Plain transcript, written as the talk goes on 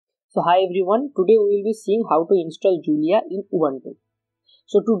So hi everyone, today we will be seeing how to install Julia in Ubuntu.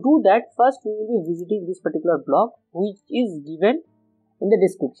 So to do that, first we will be visiting this particular blog which is given in the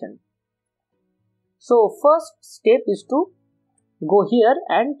description. So first step is to go here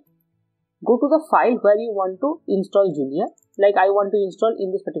and go to the file where you want to install Julia. Like I want to install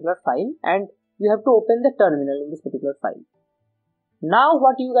in this particular file, and you have to open the terminal in this particular file. Now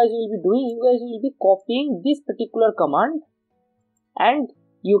what you guys will be doing, you guys will be copying this particular command, and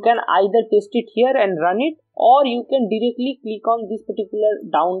you can either paste it here and run it, or you can directly click on this particular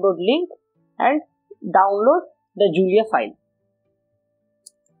download link and download the Julia file.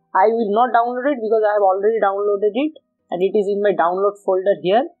 I will not download it because I have already downloaded it and it is in my download folder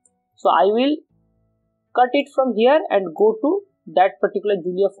here. So I will cut it from here and go to that particular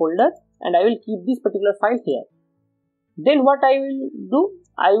Julia folder, and I will keep this particular file here. Then what I will do,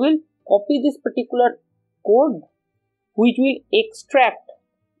 I will copy this particular code which will extract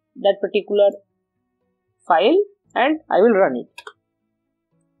that particular file, and I will run it.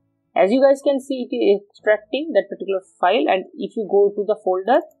 As you guys can see, it is extracting that particular file, and if you go to the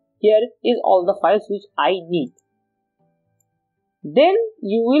folder, here is all the files which I need. Then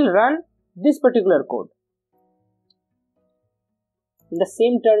you will run this particular code in the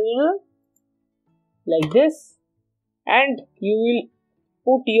same terminal like this, and you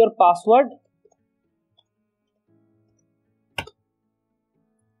will put your password.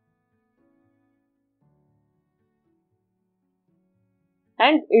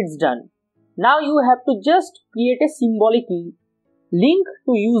 And it's done. Now you have to just create a symbolic link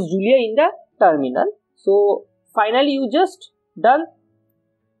to use Julia in the terminal. So finally you just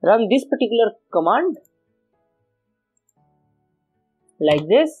run this particular command like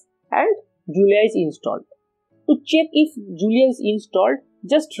this, and Julia is installed. To check if Julia is installed,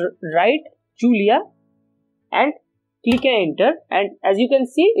 just write Julia and click and enter, and as you can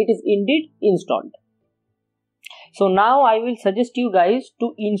see, it is indeed installed. So now I will suggest you guys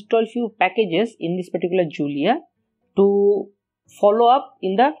to install few packages in this particular Julia to follow up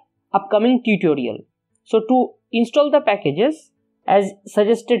in the upcoming tutorial. So to install the packages, as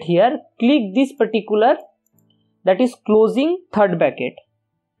suggested here, click this particular, that is closing third bracket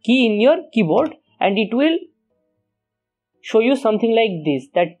key in your keyboard, and it will show you something like this,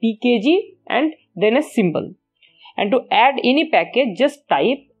 that pkg and then a symbol. And to add any package, just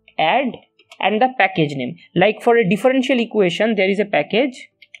type add and the package name. Like for a differential equation, there is a package,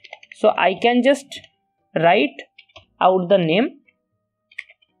 so I can just write out the name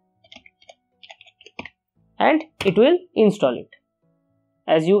and it will install it,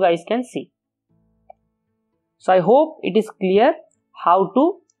 as you guys can see. So I hope it is clear how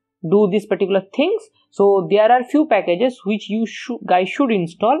to do these particular things. So there are few packages which you guys should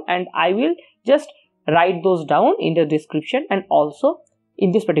install, and I will just write those down in the description and also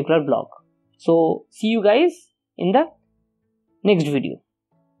in this particular blog. So see you guys in the next video.